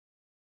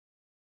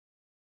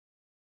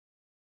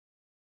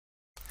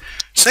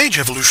Sage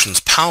Evolution's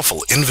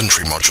powerful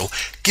inventory module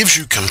gives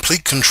you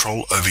complete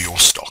control over your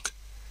stock.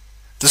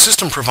 The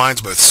system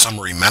provides both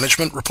summary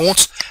management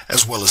reports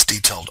as well as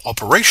detailed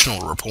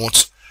operational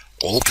reports,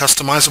 all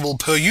customizable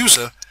per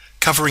user,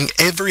 covering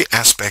every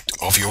aspect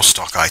of your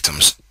stock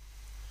items.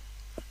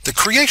 The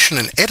creation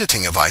and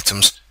editing of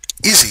items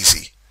is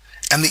easy,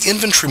 and the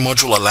inventory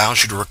module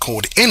allows you to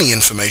record any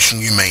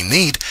information you may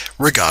need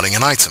regarding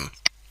an item.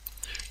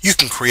 You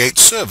can create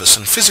service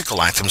and physical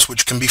items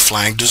which can be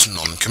flagged as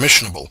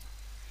non-commissionable.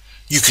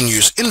 You can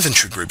use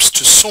inventory groups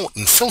to sort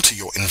and filter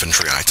your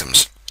inventory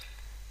items.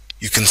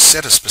 You can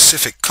set a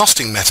specific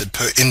costing method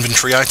per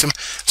inventory item,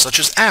 such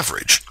as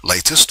average,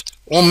 latest,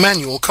 or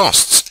manual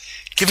costs,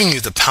 giving you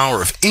the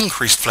power of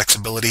increased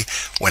flexibility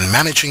when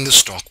managing the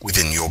stock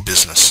within your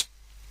business.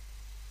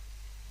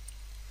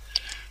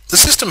 The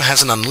system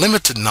has an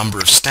unlimited number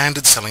of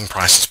standard selling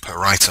prices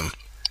per item.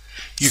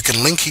 You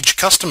can link each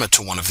customer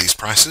to one of these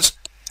prices,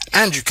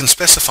 and you can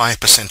specify a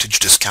percentage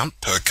discount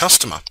per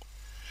customer.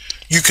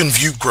 You can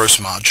view gross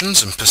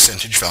margins and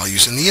percentage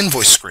values in the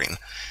invoice screen,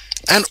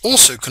 and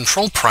also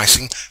control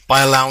pricing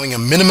by allowing a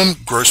minimum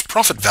gross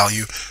profit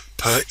value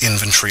per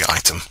inventory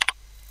item.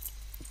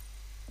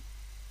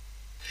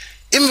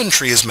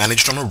 Inventory is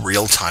managed on a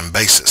real-time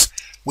basis,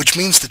 which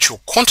means that your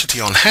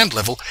quantity on hand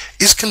level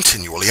is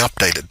continually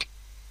updated.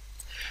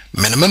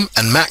 Minimum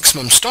and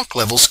maximum stock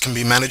levels can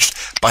be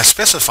managed by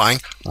specifying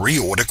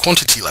reorder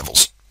quantity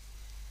levels.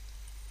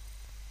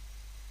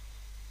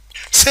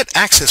 Set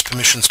access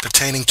permissions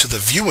pertaining to the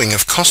viewing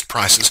of cost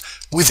prices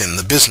within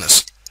the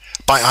business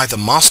by either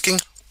masking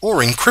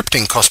or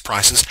encrypting cost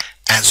prices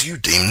as you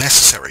deem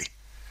necessary.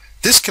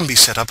 This can be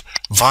set up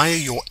via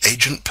your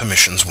Agent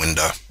Permissions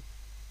window.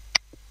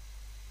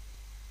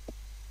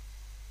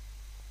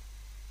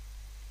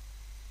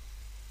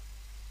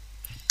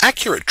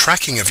 Accurate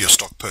tracking of your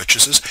stock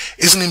purchases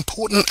is an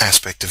important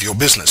aspect of your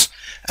business,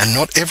 and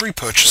not every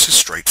purchase is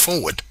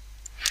straightforward.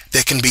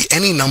 There can be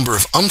any number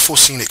of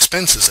unforeseen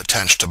expenses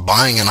attached to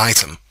buying an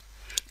item.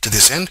 To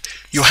this end,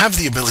 you have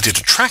the ability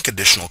to track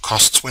additional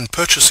costs when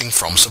purchasing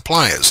from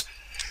suppliers.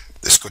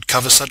 This could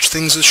cover such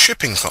things as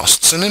shipping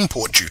costs and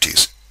import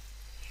duties.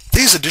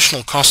 These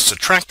additional costs are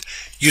tracked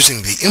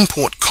using the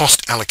Import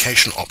Cost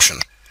Allocation option,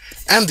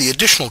 and the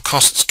additional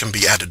costs can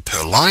be added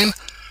per line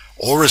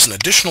or as an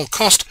additional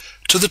cost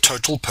to the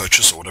total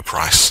purchase order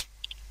price.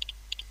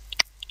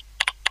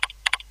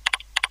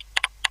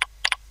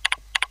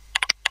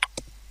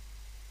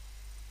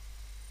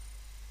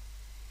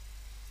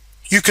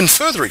 You can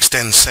further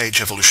extend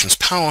Sage Evolution's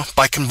power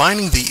by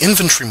combining the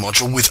inventory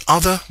module with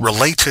other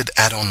related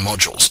add-on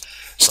modules,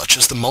 such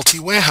as the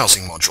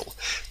multi-warehousing module,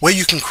 where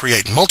you can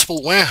create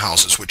multiple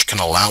warehouses which can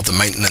allow the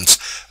maintenance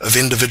of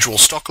individual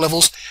stock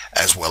levels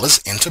as well as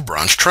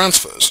inter-branch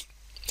transfers.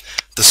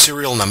 The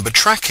serial number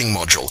tracking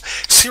module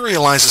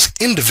serializes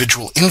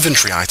individual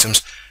inventory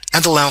items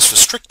and allows for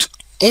strict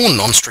or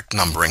non-strict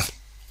numbering.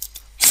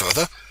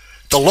 Further,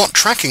 the lot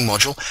tracking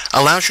module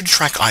allows you to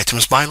track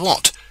items by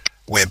lot,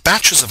 where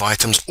batches of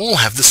items all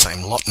have the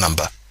same lot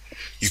number.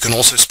 You can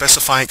also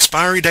specify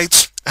expiry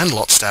dates and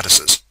lot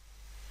statuses.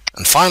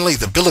 And finally,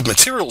 the Bill of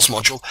Materials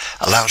module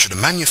allows you to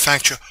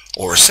manufacture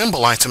or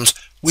assemble items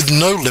with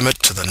no limit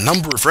to the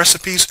number of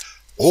recipes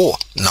or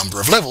number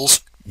of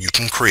levels you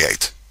can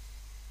create.